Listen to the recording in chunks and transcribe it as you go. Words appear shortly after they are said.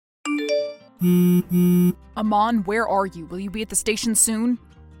Aman, where are you? Will you be at the station soon?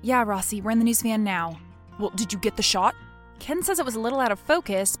 Yeah, Rossi, we're in the news van now. Well, did you get the shot? Ken says it was a little out of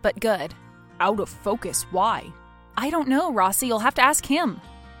focus, but good. Out of focus? Why? I don't know, Rossi. You'll have to ask him.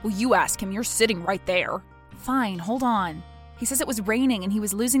 Well, you ask him. You're sitting right there. Fine, hold on. He says it was raining and he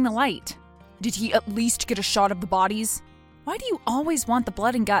was losing the light. Did he at least get a shot of the bodies? Why do you always want the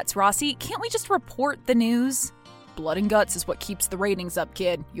blood and guts, Rossi? Can't we just report the news? Blood and guts is what keeps the ratings up,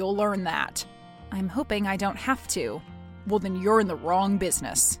 kid. You'll learn that. I'm hoping I don't have to. Well, then you're in the wrong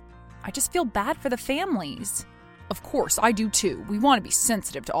business. I just feel bad for the families. Of course, I do too. We want to be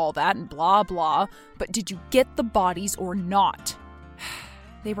sensitive to all that and blah blah. But did you get the bodies or not?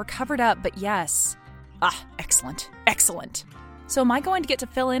 They were covered up, but yes. Ah, excellent. Excellent. So am I going to get to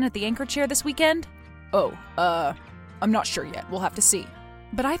fill in at the anchor chair this weekend? Oh, I'm not sure yet. We'll have to see.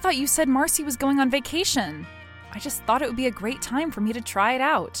 But I thought you said Marcy was going on vacation. I just thought it would be a great time for me to try it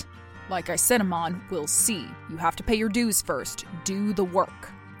out. Like I said, Aman, we'll see. You have to pay your dues first. Do the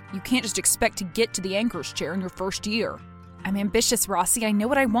work. You can't just expect to get to the anchor's chair in your first year. I'm ambitious, Rossi. I know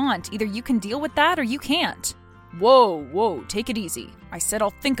what I want. Either you can deal with that or you can't. Whoa, take it easy. I said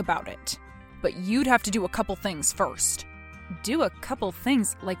I'll think about it. But you'd have to do a couple things first. Do a couple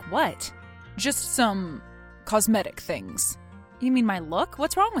things? Like what? Just some cosmetic things. You mean my look?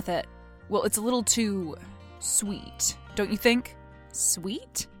 What's wrong with it? Well, it's a little too sweet, don't you think?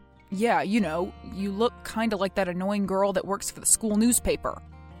 Sweet? Yeah, you know, you look kind of like that annoying girl that works for the school newspaper.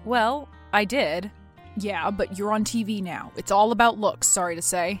 Well, I did. Yeah, but you're on TV now. It's all about looks, sorry to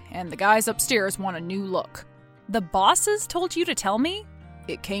say, and the guys upstairs want a new look. The bosses told you to tell me?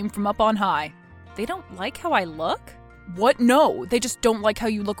 It came from up on high. They don't like how I look? What? No, they just don't like how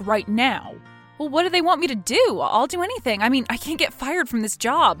you look right now. Well, what do they want me to do? I'll do anything. I mean, I can't get fired from this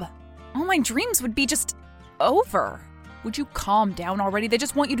job. All my dreams would be just over. Would you calm down already? They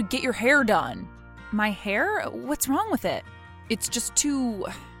just want you to get your hair done. My hair? What's wrong with it? It's just too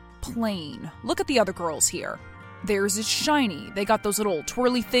plain. Look at the other girls here. Theirs is shiny. They got those little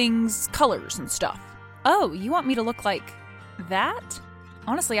twirly things, colors and stuff. Oh, you want me to look like that?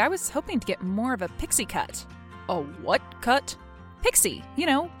 Honestly, I was hoping to get more of a pixie cut. A what cut? Pixie, you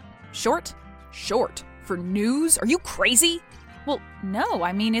know, short. Short? For news? Are you crazy? Well, no,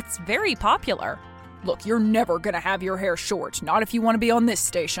 I mean, it's very popular. Look, you're never gonna have your hair short, not if you want to be on this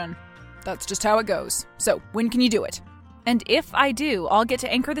station. That's just how it goes. So, when can you do it? And if I do, I'll get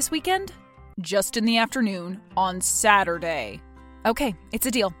to anchor this weekend? Just in the afternoon, on Saturday. Okay, it's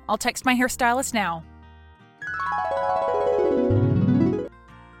a deal. I'll text my hairstylist now.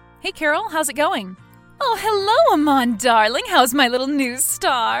 Hey, Carol, how's it going? Oh, hello, Aman, darling. How's my little news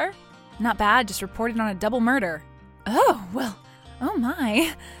star? Not bad, just reported on a double murder. Oh, well, oh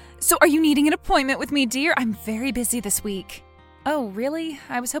my. So are you needing an appointment with me, dear? I'm very busy this week. Oh, really?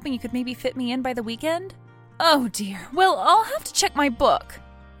 I was hoping you could maybe fit me in by the weekend? Oh, dear. Well, I'll have to check my book.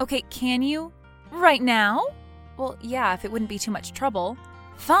 Okay, can you? Right now? Well, yeah, if it wouldn't be too much trouble.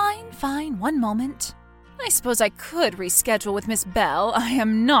 Fine. 1 moment. I suppose I could reschedule with Miss Bell. I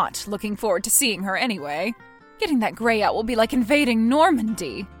am not looking forward to seeing her anyway. Getting that gray out will be like invading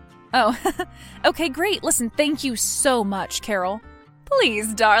Normandy. Oh, okay, great. Listen, thank you so much, Carol.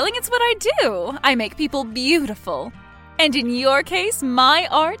 Please, darling, it's what I do. I make people beautiful. And in your case, my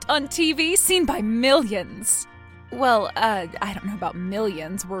art on TV seen by millions. Well, I don't know about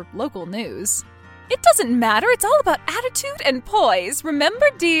millions. We're local news. It doesn't matter. It's all about attitude and poise. Remember,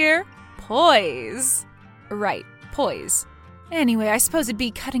 dear? Poise. Right, poise. Anyway, I suppose it'd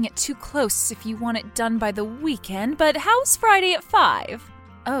be cutting it too close if you want it done by the weekend, but how's Friday at 5?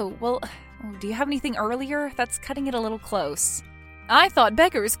 Oh, well, do you have anything earlier? That's cutting it a little close. I thought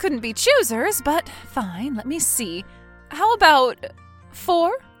beggars couldn't be choosers, but fine, let me see. How about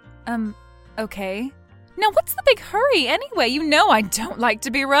 4? Okay. Now, what's the big hurry anyway? You know I don't like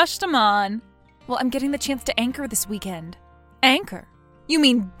to be rushed, Aman. Well, I'm getting the chance to anchor this weekend. Anchor? You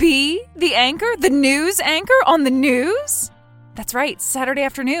mean be the anchor? The news anchor on the news? That's right, Saturday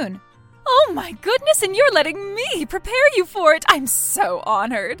afternoon. Oh my goodness, and you're letting me prepare you for it. I'm so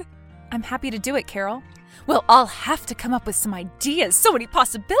honored. I'm happy to do it, Carol. Well, I'll have to come up with some ideas, so many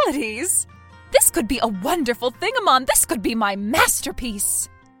possibilities. This could be a wonderful thing, Aman. This could be my masterpiece.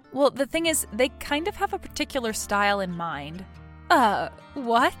 Well, the thing is, they kind of have a particular style in mind.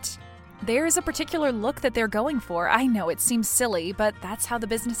 What? There is a particular look that they're going for. I know it seems silly, but that's how the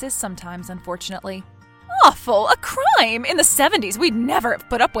business is sometimes, unfortunately. Awful! A crime! In the 70s, we'd never have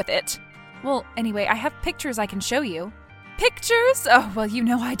put up with it. Well, anyway, I have pictures I can show you. Pictures? Oh, well, you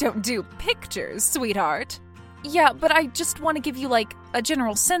know I don't do pictures, sweetheart. Yeah, but I just want to give you, like, a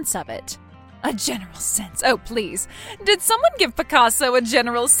general sense of it. A general sense. Oh, please. Did someone give Picasso a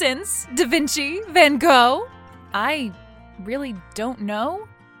general sense? Da Vinci? Van Gogh? I really don't know.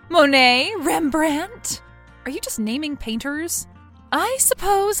 Monet? Rembrandt? Are you just naming painters? I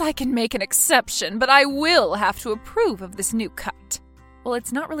suppose I can make an exception, but I will have to approve of this new cut. Well,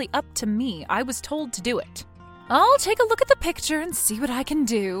 it's not really up to me. I was told to do it. I'll take a look at the picture and see what I can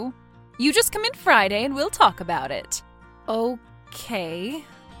do. You just come in Friday and we'll talk about it. Okay.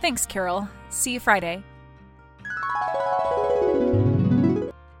 Thanks, Carol. See you Friday.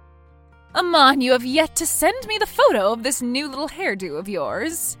 Aman, you have yet to send me the photo of this new little hairdo of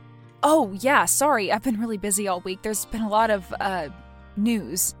yours. Oh, yeah, sorry. I've been really busy all week. There's been a lot of,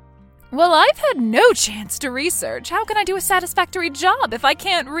 news. Well, I've had no chance to research. How can I do a satisfactory job if I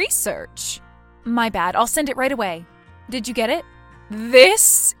can't research? My bad. I'll send it right away. Did you get it?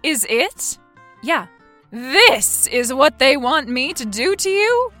 This is it? Yeah. This is what they want me to do to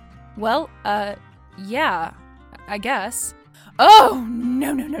you? Well, yeah, I guess. Oh,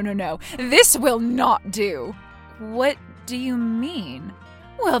 no. This will not do. What do you mean?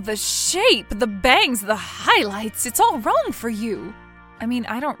 Well, the shape, the bangs, the highlights, it's all wrong for you. I mean,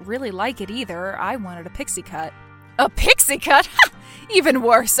 I don't really like it either. I wanted a pixie cut. A pixie cut? Even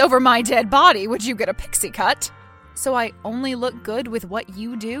worse, over my dead body would you get a pixie cut? So I only look good with what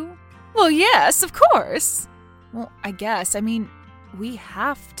you do? Well, yes, of course. Well, I guess. I mean, we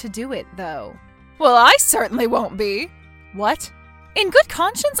have to do it, though. Well, I certainly won't be. What? In good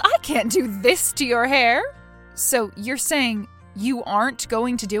conscience, I can't do this to your hair. So you're saying you aren't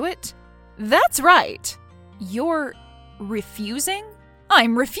going to do it? That's right. You're refusing?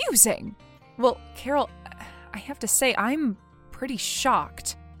 I'm refusing. Well, Carol, I have to say I'm pretty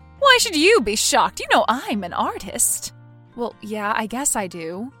shocked. Why should you be shocked? You know I'm an artist. Well, yeah, I guess I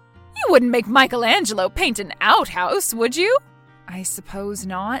do. You wouldn't make Michelangelo paint an outhouse, would you? I suppose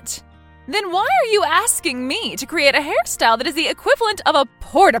not. Then why are you asking me to create a hairstyle that is the equivalent of a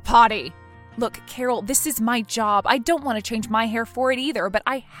porta potty? Look, Carol, this is my job. I don't want to change my hair for it either, but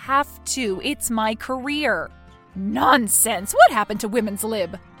I have to. It's my career. Nonsense. What happened to women's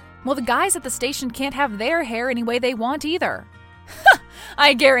lib? Well, the guys at the station can't have their hair any way they want either.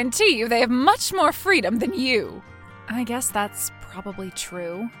 I guarantee you they have much more freedom than you. I guess that's probably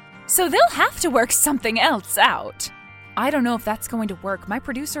true. So they'll have to work something else out. I don't know if that's going to work. My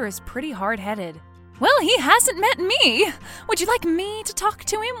producer is pretty hard-headed. Well, he hasn't met me. Would you like me to talk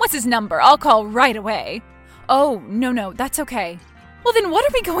to him? What's his number? I'll call right away. Oh, no, that's okay. Well, then what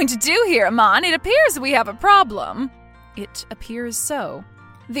are we going to do here, Aman? It appears we have a problem. It appears so.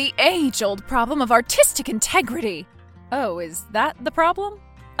 The age-old problem of artistic integrity. Oh, is that the problem?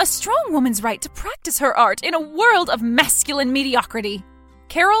 A strong woman's right to practice her art in a world of masculine mediocrity.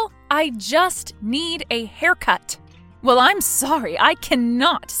 Carol, I just need a haircut. Well, I'm sorry, I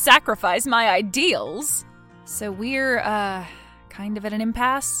cannot sacrifice my ideals. So we're, kind of at an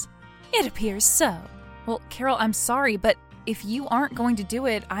impasse? It appears so. Well, Carol, I'm sorry, but if you aren't going to do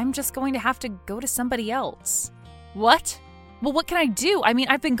it, I'm just going to have to go to somebody else. What? Well, what can I do? I mean,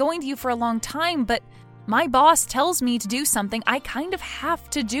 I've been going to you for a long time, but my boss tells me to do something, I kind of have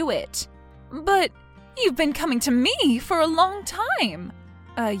to do it. But you've been coming to me for a long time.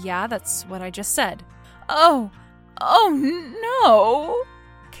 Yeah, that's what I just said. Oh no.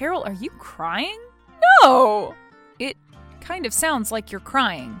 Carol, are you crying? No. It kind of sounds like you're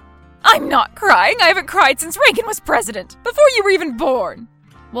crying. I'm not crying. I haven't cried since Reagan was president, before you were even born.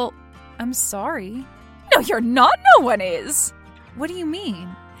 Well, I'm sorry. No, you're not. No one is. What do you mean?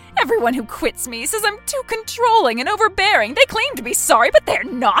 Everyone who quits me says I'm too controlling and overbearing. They claim to be sorry, but they're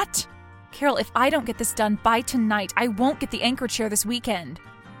not. Carol, if I don't get this done by tonight, I won't get the anchor chair this weekend.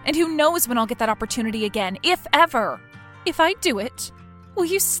 And who knows when I'll get that opportunity again, if ever. If I do it, will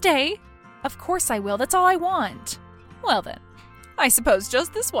you stay? Of course I will. That's all I want. Well then, I suppose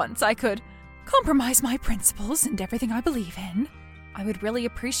just this once I could compromise my principles and everything I believe in. I would really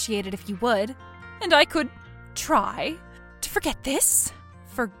appreciate it if you would. And I could try to forget this.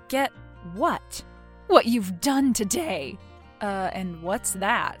 Forget what? What you've done today. And what's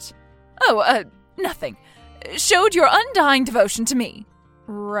that? Oh, nothing. Showed your undying devotion to me.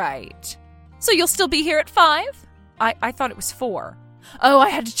 Right. So you'll still be here at 5? I thought it was 4. Oh, I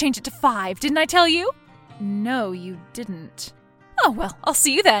had to change it to 5, didn't I tell you? No, you didn't. Oh, well, I'll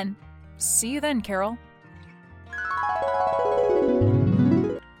see you then. See you then, Carol.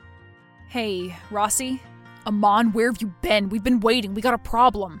 Hey, Rossi? Aman, where have you been? We've been waiting. We got a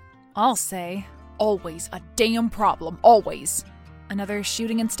problem. I'll say. Always a damn problem. Always. Another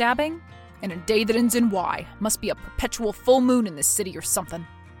shooting and stabbing? And a day that ends in Y. Must be a perpetual full moon in this city or something.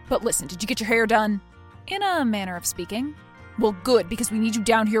 But listen, did you get your hair done? In a manner of speaking. Well, good, because we need you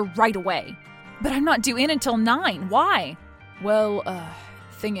down here right away. But I'm not due in until 9. Why? Well,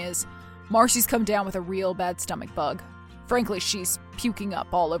 thing is, Marcy's come down with a real bad stomach bug. Frankly, she's puking up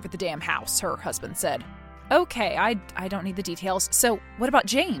all over the damn house, her husband said. Okay, I don't need the details. So, what about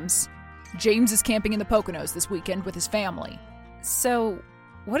James? James is camping in the Poconos this weekend with his family. So,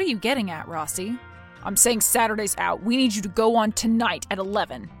 what are you getting at, Rossi? I'm saying Saturday's out. We need you to go on tonight at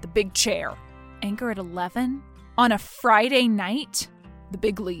 11, the big chair. Anchor at 11? On a Friday night? The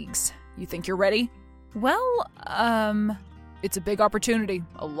big leagues. You think you're ready? Well, It's a big opportunity.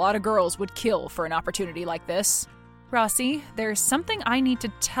 A lot of girls would kill for an opportunity like this. Rossi, there's something I need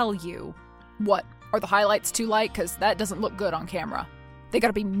to tell you. What? Are the highlights too light? Because that doesn't look good on camera. They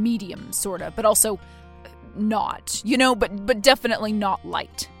gotta be medium, sorta, but also not. But definitely not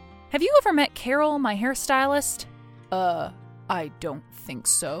light. Have you ever met Carol, my hairstylist? I don't think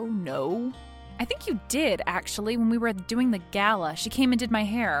so, no. I think you did, actually, when we were doing the gala. She came and did my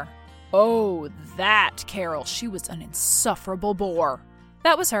hair. Oh, that Carol. She was an insufferable bore.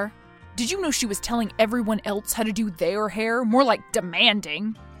 That was her. Did you know she was telling everyone else how to do their hair? More like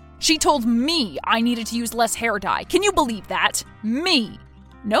demanding. She told me I needed to use less hair dye. Can you believe that? Me.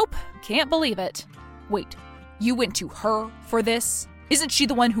 Nope, can't believe it. Wait, you went to her for this? Isn't she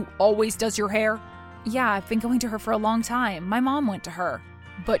the one who always does your hair? Yeah, I've been going to her for a long time. My mom went to her.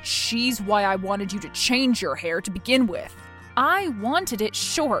 But she's why I wanted you to change your hair to begin with. I wanted it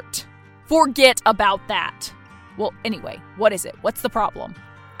short. Forget about that. Well, anyway, what is it? What's the problem?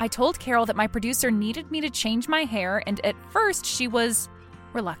 I told Carol that my producer needed me to change my hair, and at first she was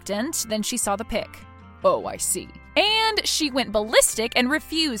reluctant. Then she saw the pic. Oh, I see. And she went ballistic and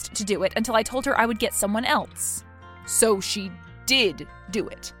refused to do it until I told her I would get someone else. So she did do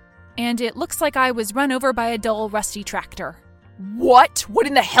it. And it looks like I was run over by a dull, rusty tractor. What? What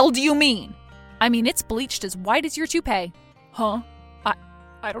in the hell do you mean? I mean, it's bleached as white as your toupee. Huh?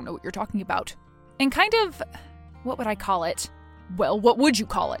 I don't know what you're talking about. And kind of, what would I call it? Well, what would you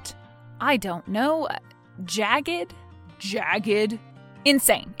call it? I don't know. Jagged? Jagged?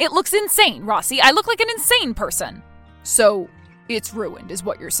 Insane. It looks insane, Rossi. I look like an insane person. So, it's ruined, is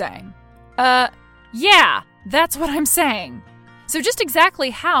what you're saying? Yeah, that's what I'm saying. So just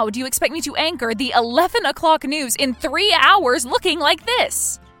exactly how do you expect me to anchor the 11 o'clock news in 3 hours looking like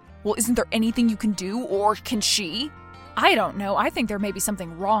this? Well, isn't there anything you can do, or can she? I don't know. I think there may be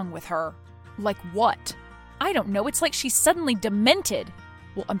something wrong with her. Like what? I don't know. It's like she's suddenly demented.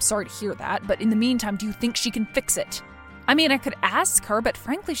 Well, I'm sorry to hear that, but in the meantime, do you think she can fix it? I mean, I could ask her, but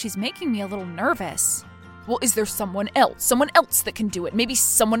frankly, she's making me a little nervous. Well, is there someone else that can do it? Maybe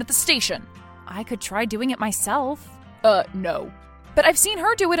someone at the station? I could try doing it myself. No. But I've seen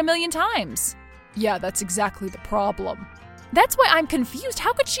her do it 1,000,000 times. Yeah, that's exactly the problem. That's why I'm confused.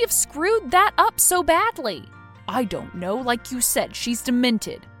 How could she have screwed that up so badly? I don't know. Like you said, she's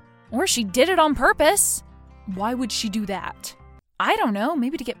demented. Or she did it on purpose. Why would she do that? I don't know.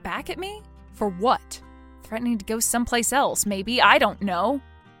 Maybe to get back at me? For what? Threatening to go someplace else, maybe. I don't know.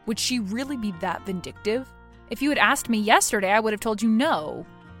 Would she really be that vindictive? If you had asked me yesterday, I would have told you no.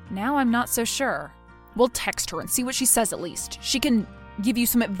 Now I'm not so sure. We'll text her and see what she says at least. She can give you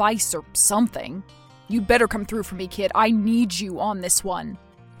some advice or something. You'd better come through for me, kid. I need you on this one.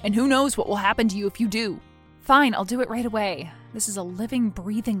 And who knows what will happen to you if you do. Fine, I'll do it right away. This is a living,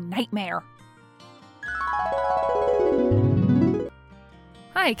 breathing nightmare.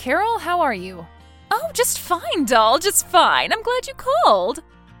 Hi, Carol. How are you? Oh, just fine, doll. Just fine. I'm glad you called.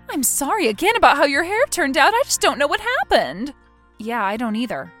 I'm sorry again about how your hair turned out. I just don't know what happened. Yeah, I don't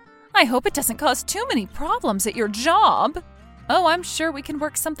either. I hope it doesn't cause too many problems at your job. Oh, I'm sure we can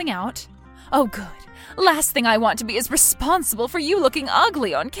work something out. Oh, good. Last thing I want to be is responsible for you looking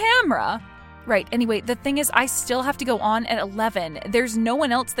ugly on camera. Right, anyway, the thing is I still have to go on at 11. There's no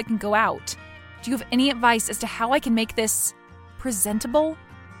one else that can go out. Do you have any advice as to how I can make this presentable?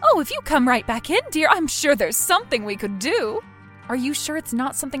 Oh, if you come right back in, dear, I'm sure there's something we could do. Are you sure it's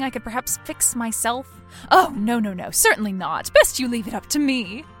not something I could perhaps fix myself? Oh, no, certainly not. Best you leave it up to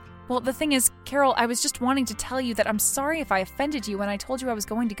me. Well, the thing is, Carol, I was just wanting to tell you that I'm sorry if I offended you when I told you I was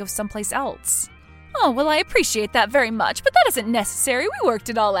going to go someplace else. Oh, well, I appreciate that very much, but that isn't necessary. We worked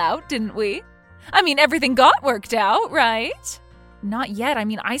it all out, didn't we? I mean, everything got worked out, right? Not yet. I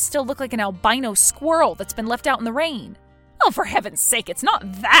mean, I still look like an albino squirrel that's been left out in the rain. Oh, for heaven's sake, it's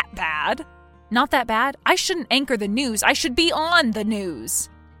not that bad. Not that bad? I shouldn't anchor the news. I should be on the news.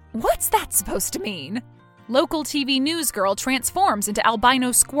 What's that supposed to mean? Local TV news girl transforms into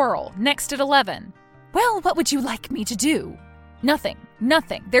albino squirrel, next at 11. Well, what would you like me to do? Nothing.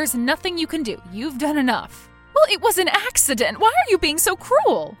 There's nothing you can do. You've done enough. Well, it was an accident. Why are you being so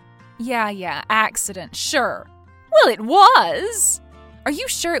cruel? Yeah, accident, sure. Well, it was. Are you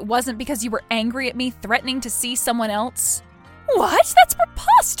sure it wasn't because you were angry at me threatening to see someone else? What? That's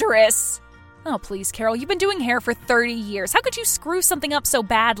preposterous! Oh, please, Carol, you've been doing hair for 30 years. How could you screw something up so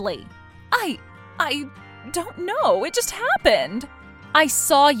badly? I don't know. It just happened. I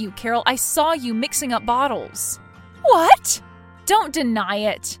saw you, Carol. I saw you mixing up bottles. What? Don't deny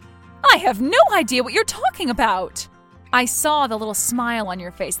it. I have no idea what you're talking about. I saw the little smile on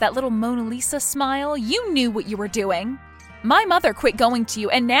your face, that little Mona Lisa smile. You knew what you were doing. My mother quit going to you,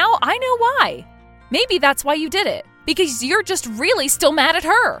 and now I know why. Maybe that's why you did it, because you're just really still mad at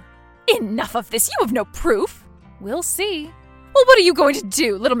her. Enough of this. You have no proof. We'll see. Well, what are you going to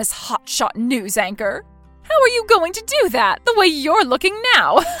do, little Miss Hotshot News Anchor? How are you going to do that, the way you're looking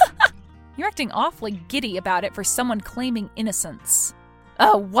now? You're acting awfully giddy about it for someone claiming innocence.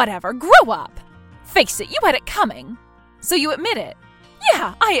 Oh, whatever. Grow up. Face it, you had it coming. So you admit it.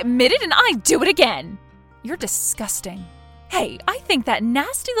 Yeah, I admit it and I do it again. You're disgusting. Hey, I think that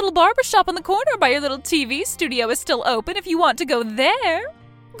nasty little barbershop on the corner by your little TV studio is still open if you want to go there.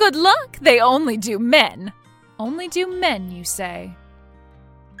 Good luck. They only do men. Only do men, you say?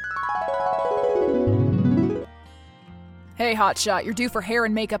 Hey, Hotshot, you're due for hair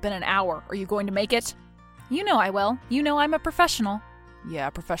and makeup in an hour. Are you going to make it? You know I will. You know I'm a professional. Yeah,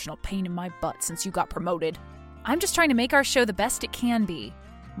 a professional pain in my butt since you got promoted. I'm just trying to make our show the best it can be.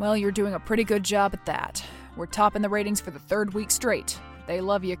 Well, you're doing a pretty good job at that. We're topping the ratings for the 3rd week straight. They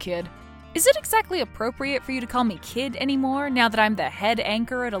love you, kid. Is it exactly appropriate for you to call me kid anymore now that I'm the head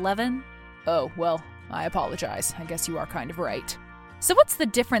anchor at 11? Oh, well, I apologize. I guess you are kind of right. So what's the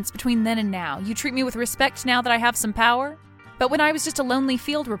difference between then and now? You treat me with respect now that I have some power? But when I was just a lonely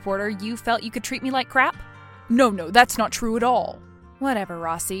field reporter, you felt you could treat me like crap? No, that's not true at all. Whatever,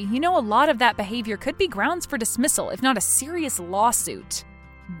 Rossi. You know a lot of that behavior could be grounds for dismissal, if not a serious lawsuit.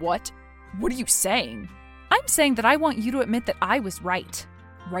 What? What are you saying? I'm saying that I want you to admit that I was right.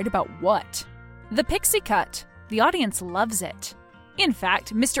 Right about what? The pixie cut. The audience loves it. In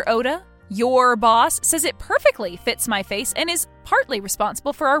fact, Mr. Oda, your boss, says it perfectly fits my face and is partly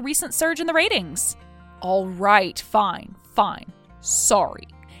responsible for our recent surge in the ratings. All right, fine. Sorry.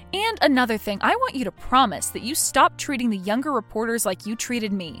 And another thing, I want you to promise that you stop treating the younger reporters like you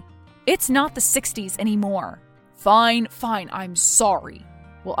treated me. It's not the 60s anymore. Fine, I'm sorry.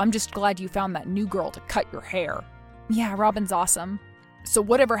 Well, I'm just glad you found that new girl to cut your hair. Yeah, Robin's awesome. So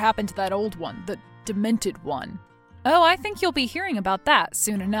whatever happened to that old one, the demented one? Oh, I think you'll be hearing about that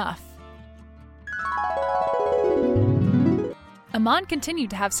soon enough. Iman continued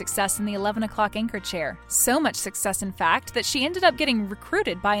to have success in the 11 o'clock anchor chair. So much success, in fact, that she ended up getting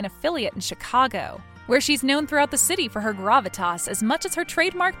recruited by an affiliate in Chicago, where she's known throughout the city for her gravitas as much as her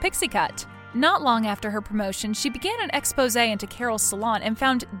trademark pixie cut. Not long after her promotion, she began an expose into Carol's salon and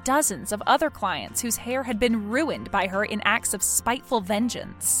found dozens of other clients whose hair had been ruined by her in acts of spiteful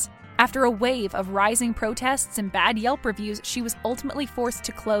vengeance. After a wave of rising protests and bad Yelp reviews, she was ultimately forced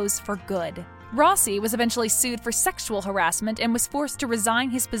to close for good. Rossi was eventually sued for sexual harassment and was forced to resign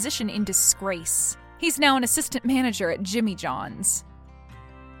his position in disgrace. He's now an assistant manager at Jimmy John's.